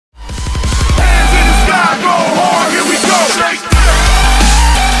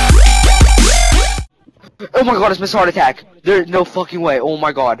Oh my god, it's Miss Heart Attack. There's no fucking way. Oh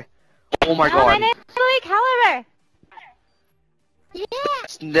my god. Oh my god. My name's Blake, however. Yeah.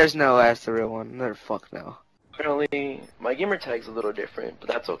 There's no that's the real one. No, fuck no. Apparently, my gamer tag's a little different, but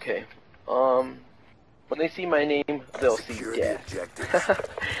that's okay. When they see my name, they'll see death.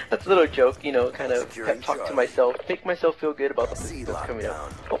 That's a little joke, you know, kind of pep talk to myself, make myself feel good about the things that's coming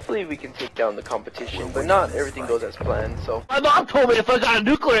up. Hopefully we can take down the competition, but not everything goes as planned, so. My mom told me if I got a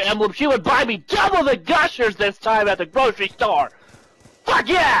nuclear emblem, she would buy me double the gushers this time at the grocery store. Fuck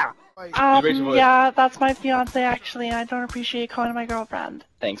yeah! Yeah, that's my fiance actually, and I don't appreciate calling her my girlfriend.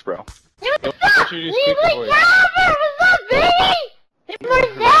 Thanks, bro. What's up, baby? It's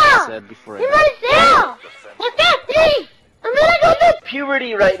Marcel! It's Marcel! What's up, baby? I'm gonna go to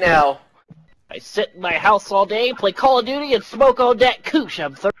Puberty right now. I sit in my house all day, play Call of Duty, and smoke on that koosh.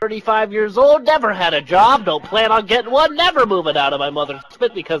 I'm 35 years old, never had a job, don't plan on getting one, never moving out of my mother's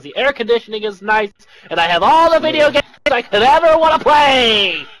spit because the air conditioning is nice, and I have all the video games I could ever want to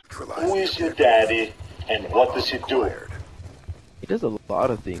play! Who is your daddy, and what does he do? He does a lot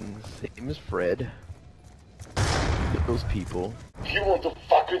of things. His name is Fred. Those people. You want to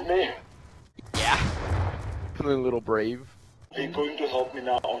fuck with me? Yeah. Feeling a little brave. Are you going to help me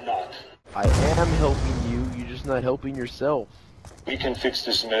now or not? I am helping you, you're just not helping yourself. We can fix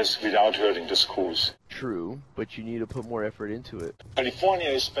this mess without hurting the schools. True, but you need to put more effort into it. California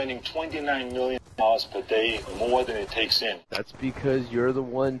is spending $29 million per day, more than it takes in. That's because you're the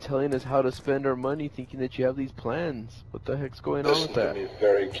one telling us how to spend our money, thinking that you have these plans. What the heck's going on with that? Listen to me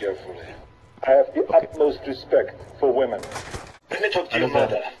very carefully. I have the utmost respect for women. Let me talk to your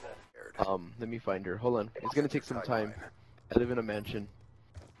mother. Let me find her. Hold on. It's gonna take some time. I live in a mansion.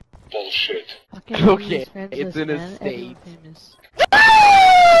 Bullshit. Okay, it's in a state.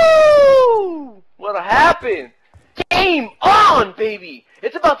 Woo! What happened? Game on, baby!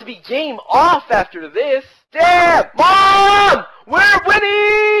 It's about to be game off after this. Damn! Mom! We're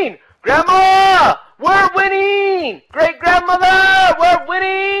winning! Grandma! We're winning! Great-grandmother! We're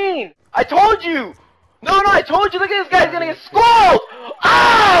winning! I told you! No, I told you! Look at this guy's gonna get schooled!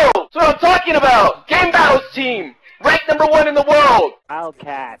 Oh! That's what I'm talking about! Game Battles team! Ranked #1 in the world!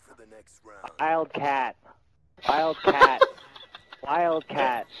 Wildcat. Wildcat. Wildcat.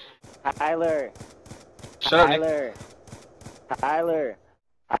 Wildcat. Tyler. Tyler. Tyler.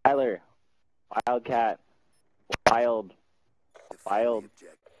 Tyler. Wildcat. Wild. Wild.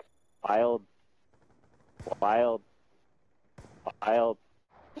 Wild. Wild. Wild.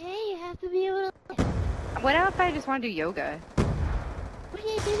 Hey, you have to be able to... What if I just want to do yoga? What are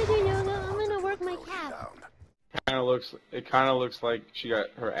you gonna do, yoga? I'm gonna work my calf. It kind of looks like she got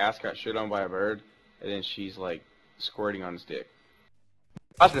her ass got shit on by a bird, and then she's like squirting on his dick.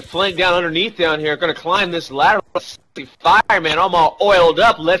 About to flank down underneath down here. Gonna climb this ladder. Fireman, I'm all oiled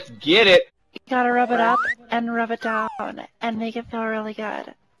up. Let's get it. You gotta rub it up and rub it down and make it feel really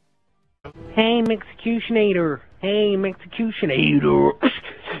good. Hey, Executioner. Hey, Executioner.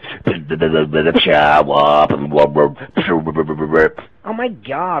 Oh my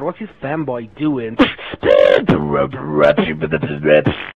god, what's this fanboy doing?